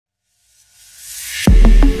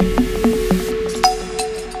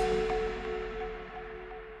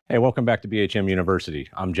Hey, welcome back to BHM University.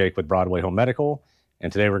 I'm Jake with Broadway Home Medical,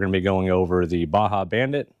 and today we're going to be going over the Baja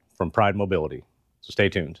Bandit from Pride Mobility. So stay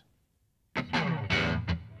tuned.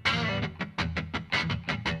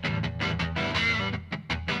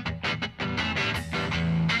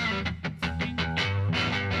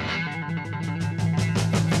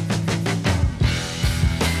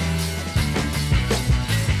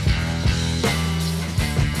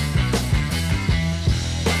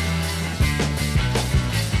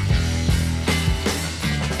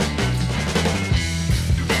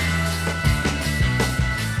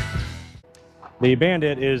 The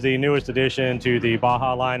Bandit is the newest addition to the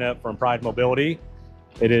Baja lineup from Pride Mobility.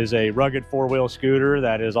 It is a rugged four-wheel scooter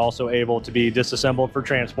that is also able to be disassembled for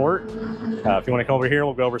transport. If you want to come over here,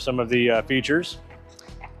 we'll go over some of the features.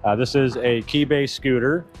 This is a key-based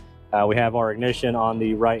scooter. We have our ignition on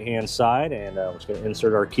the right-hand side, and we're just going to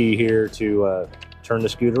insert our key here to turn the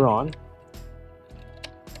scooter on.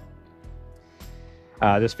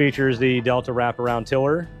 This features the Delta wraparound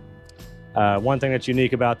tiller. One thing that's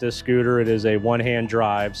unique about this scooter, it is a one-hand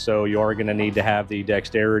drive, so you are going to need to have the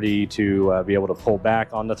dexterity to be able to pull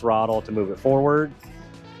back on the throttle to move it forward,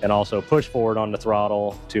 and also push forward on the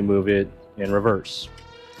throttle to move it in reverse.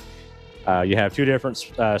 You have two different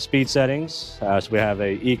speed settings. So we have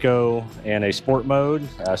a eco and a sport mode,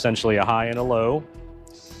 essentially a high and a low.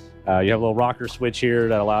 You have a little rocker switch here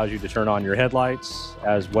that allows you to turn on your headlights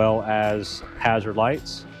as well as hazard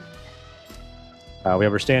lights. We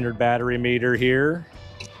have our standard battery meter here.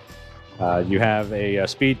 You have a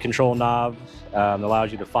speed control knob that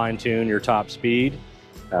allows you to fine tune your top speed.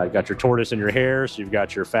 You've got your tortoise and your hare, so you've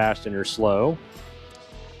got your fast and your slow.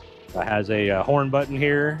 It has a horn button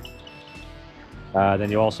here.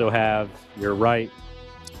 Then you also have your right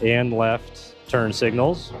and left turn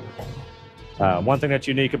signals. One thing that's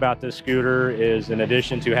unique about this scooter is, in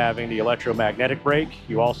addition to having the electromagnetic brake,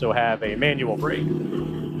 you also have a manual brake.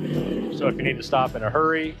 So if you need to stop in a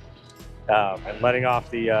hurry and letting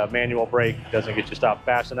off the manual brake doesn't get you stopped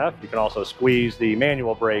fast enough, you can also squeeze the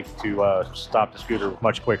manual brake to stop the scooter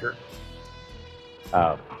much quicker.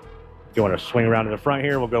 If you want to swing around to the front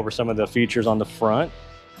here, we'll go over some of the features on the front.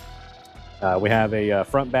 We have a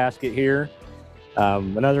front basket here.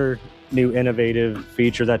 Another new innovative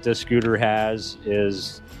feature that this scooter has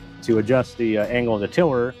is to adjust the angle of the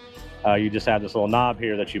tiller. You just have this little knob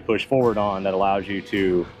here that you push forward on that allows you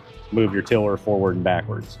to move your tiller forward and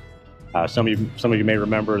backwards. Some of you may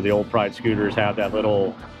remember the old Pride scooters have that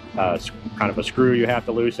little kind of a screw you have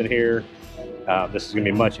to loosen here. This is going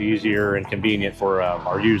to be much easier and convenient for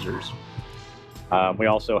our users. We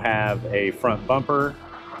also have a front bumper.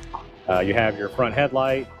 You have your front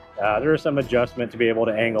headlight. There is some adjustment to be able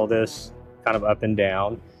to angle this kind of up and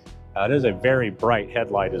down. It is a very bright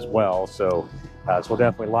headlight as well, so this will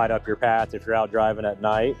definitely light up your path if you're out driving at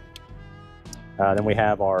night. Then we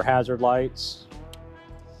have our hazard lights.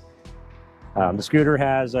 The scooter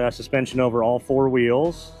has suspension over all four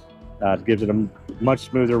wheels. It gives it a much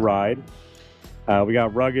smoother ride. We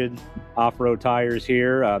got rugged off-road tires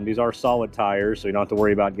here. These are solid tires, so you don't have to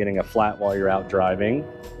worry about getting a flat while you're out driving.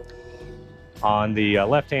 On the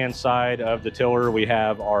left-hand side of the tiller, we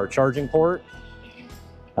have our charging port.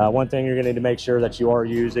 One thing you're going to need to make sure that you are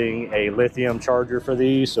using a lithium charger for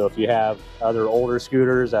these. So if you have other older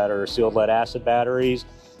scooters that are sealed lead acid batteries,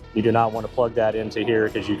 you do not want to plug that into here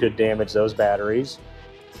because you could damage those batteries.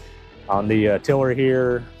 On the tiller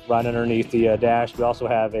here, right underneath the dash, we also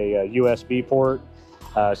have a USB port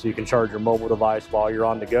so you can charge your mobile device while you're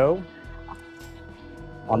on the go.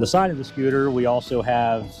 On the side of the scooter, we also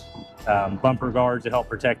have bumper guards to help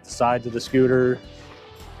protect the sides of the scooter.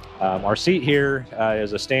 Our seat here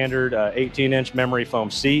is a standard 18-inch memory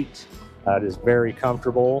foam seat. It is very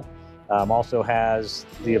comfortable. Also has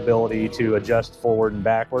the ability to adjust forward and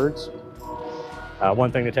backwards.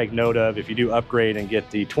 One thing to take note of, if you do upgrade and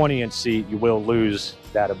get the 20-inch seat, you will lose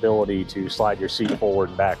that ability to slide your seat forward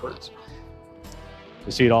and backwards.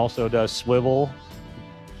 The seat also does swivel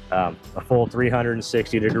a full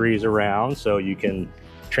 360 degrees around, so you can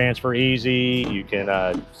transfer easy. You can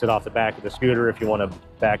sit off the back of the scooter if you want to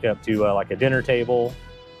back up to like a dinner table.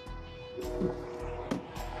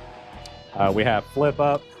 We have flip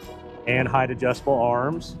up and height adjustable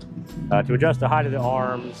arms. To adjust the height of the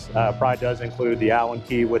arms, Pride does include the Allen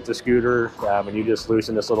key with the scooter, and you just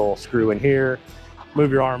loosen this little screw in here,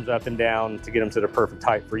 move your arms up and down to get them to the perfect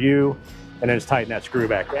height for you, and then just tighten that screw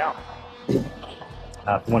back down.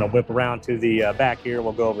 If you want to whip around to the back here,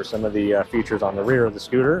 we'll go over some of the features on the rear of the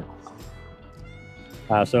scooter.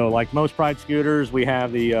 So like most Pride scooters, we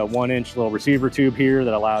have the 1-inch little receiver tube here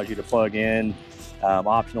that allows you to plug in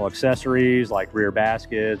optional accessories like rear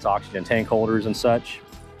baskets, oxygen tank holders, and such.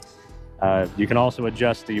 You can also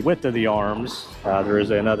adjust the width of the arms. There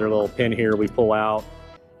is another little pin here we pull out,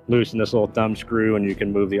 loosen this little thumb screw, and you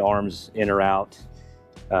can move the arms in or out.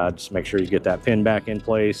 Just make sure you get that pin back in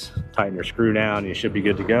place, tighten your screw down, and you should be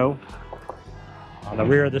good to go. On the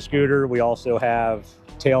rear of the scooter, we also have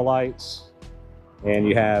tail lights, and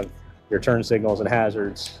you have your turn signals and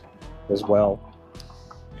hazards as well.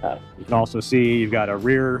 You can also see you've got a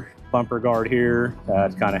rear bumper guard here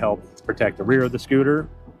to kind of help protect the rear of the scooter.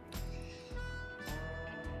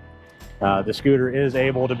 The scooter is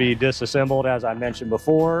able to be disassembled, as I mentioned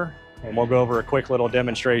before, and we'll go over a quick little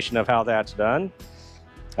demonstration of how that's done.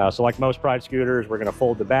 So like most Pride scooters, we're going to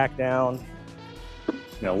fold the back down,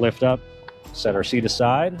 lift up, set our seat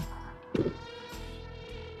aside.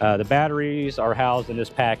 The batteries are housed in this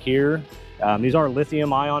pack here. These are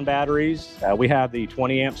lithium-ion batteries. We have the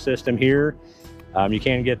 20 amp system here. You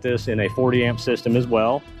can get this in a 40 amp system as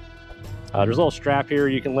well. There's a little strap here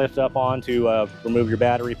you can lift up on to remove your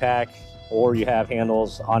battery pack, or you have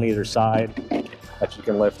handles on either side that you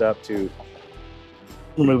can lift up to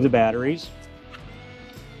remove the batteries.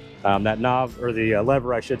 That knob, or the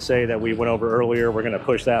lever I should say, that we went over earlier, we're going to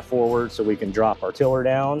push that forward so we can drop our tiller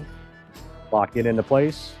down, lock it into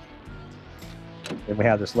place. Then we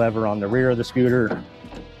have this lever on the rear of the scooter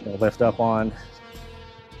we'll lift up on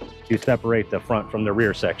to separate the front from the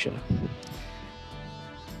rear section.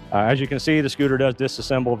 As you can see, the scooter does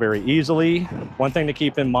disassemble very easily. One thing to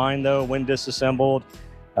keep in mind though, when disassembled,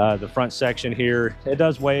 the front section here, it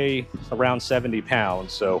does weigh around 70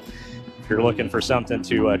 pounds. So if you're looking for something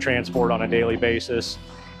to transport on a daily basis,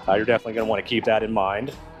 you're definitely going to want to keep that in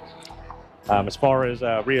mind. As far as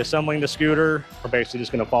reassembling the scooter, we're basically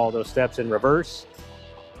just going to follow those steps in reverse.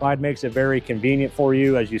 Pride makes it very convenient for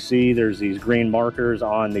you. As you see, there's these green markers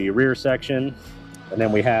on the rear section, and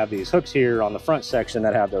then we have these hooks here on the front section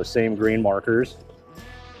that have those same green markers.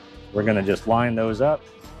 We're going to just line those up.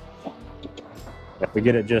 If we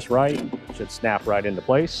get it just right, it should snap right into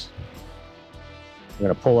place. We're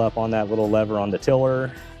going to pull up on that little lever on the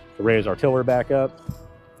tiller to raise our tiller back up.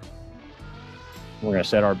 We're going to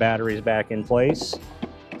set our batteries back in place.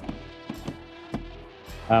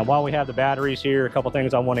 While we have the batteries here, a couple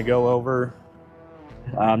things I want to go over.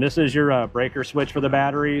 This is your breaker switch for the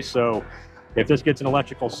batteries. So if this gets an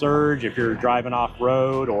electrical surge, if you're driving off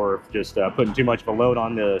road or just putting too much of a load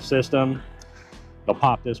on the system, you'll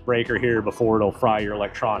pop this breaker here before it'll fry your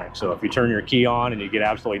electronics. So if you turn your key on and you get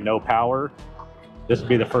absolutely no power, this would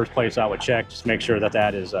be the first place I would check. Just make sure that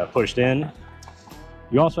that is pushed in.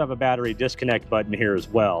 You also have a battery disconnect button here as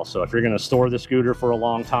well. So if you're going to store the scooter for a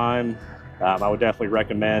long time, I would definitely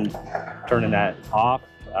recommend turning that off.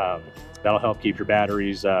 That'll help keep your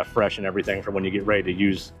batteries fresh and everything for when you get ready to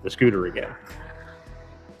use the scooter again.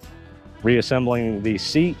 Reassembling the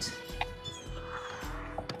seat.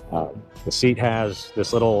 The seat has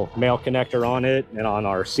this little male connector on it, and on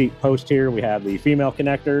our seat post here we have the female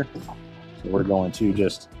connector. So we're going to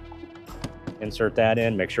just insert that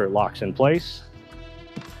in, make sure it locks in place.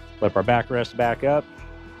 Flip our backrest back up.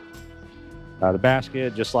 The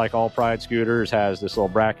basket, just like all Pride scooters, has this little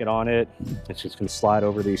bracket on it. It's just going to slide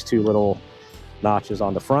over these two little notches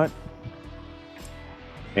on the front.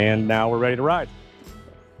 And now we're ready to ride.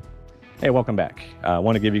 Hey, welcome back. I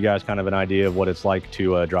want to give you guys kind of an idea of what it's like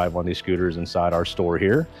to drive one of these scooters inside our store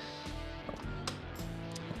here.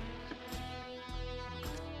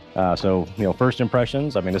 So, first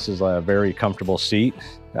impressions, I mean, this is a very comfortable seat.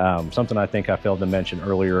 Something I think I failed to mention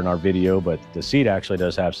earlier in our video, but the seat actually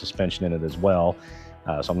does have suspension in it as well.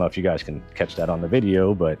 So I don't know if you guys can catch that on the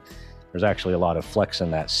video, but there's actually a lot of flex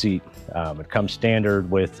in that seat. It comes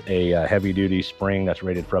standard with a heavy duty spring that's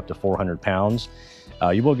rated for up to 400 pounds.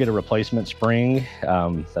 You will get a replacement spring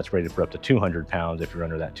that's rated for up to 200 pounds if you're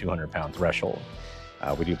under that 200 pound threshold.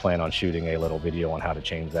 We do plan on shooting a little video on how to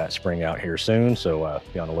change that spring out here soon, so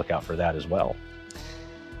be on the lookout for that as well.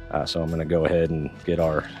 So I'm going to go ahead and get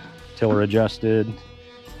our tiller adjusted,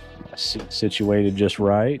 situated just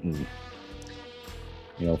right. And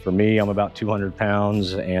for me, I'm about 200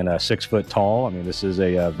 pounds and 6 foot tall. I mean, this is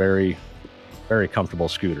a very, very comfortable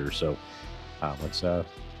scooter. So let's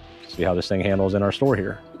see how this thing handles in our store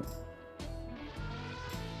here.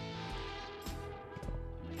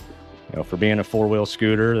 For being a 4-wheel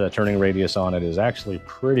scooter, the turning radius on it is actually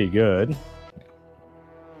pretty good.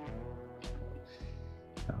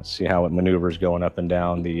 Let's see how it maneuvers going up and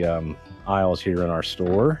down the aisles here in our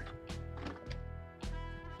store.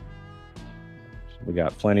 So we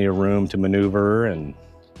got plenty of room to maneuver, and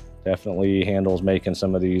definitely handles making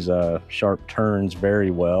some of these sharp turns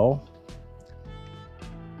very well.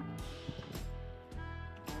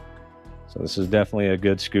 So this is definitely a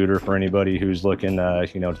good scooter for anybody who's looking,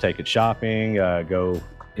 to take it shopping, go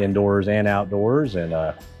indoors and outdoors. And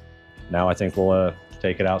now I think we'll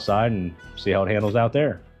take it outside and see how it handles out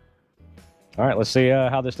there. All right, let's see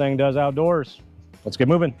how this thing does outdoors. Let's get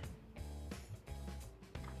moving.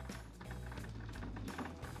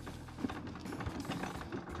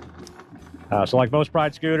 So like most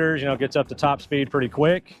Pride scooters, gets up to top speed pretty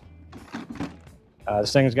quick.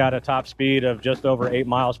 This thing's got a top speed of just over 8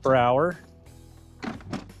 miles per hour.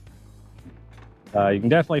 You can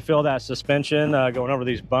definitely feel that suspension going over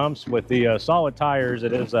these bumps. With the solid tires,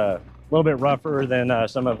 it is a little bit rougher than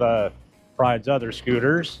some of Pride's other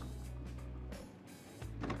scooters.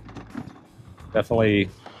 Definitely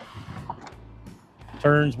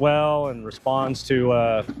turns well and responds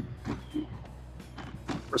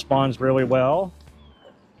really well.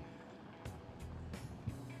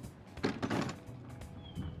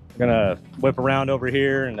 I'm gonna whip around over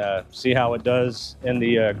here and see how it does in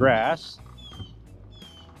the grass.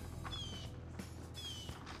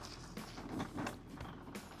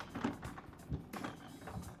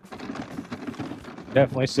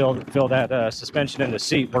 Definitely still feel that suspension in the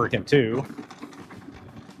seat working too.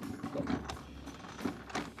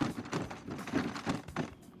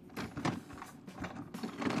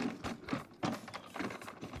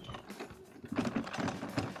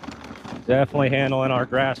 Definitely handling our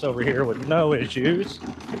grass over here with no issues.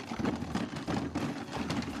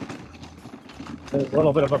 A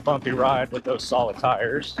little bit of a bumpy ride with those solid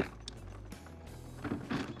tires.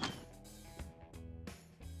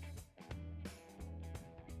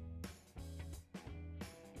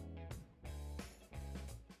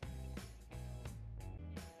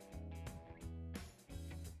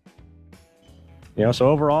 So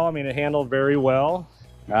overall, it handled very well.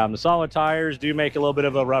 The solid tires do make a little bit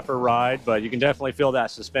of a rougher ride, but you can definitely feel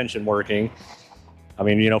that suspension working.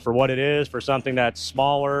 For what it is, for something that's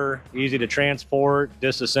smaller, easy to transport,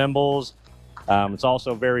 disassembles. It's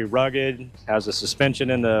also very rugged, has a suspension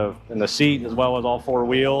in the seat as well as all 4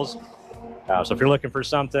 wheels. So if you're looking for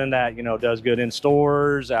something that, does good in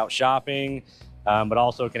stores, out shopping, but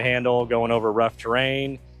also can handle going over rough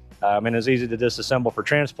terrain, and is easy to disassemble for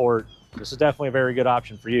transport, this is definitely a very good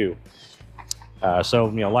option for you. So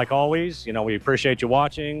like always, we appreciate you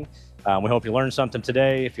watching. We hope you learned something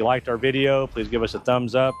today. If you liked our video, please give us a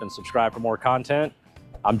thumbs up and subscribe for more content.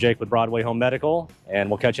 I'm Jake with Broadway Home Medical, and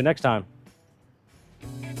we'll catch you next time.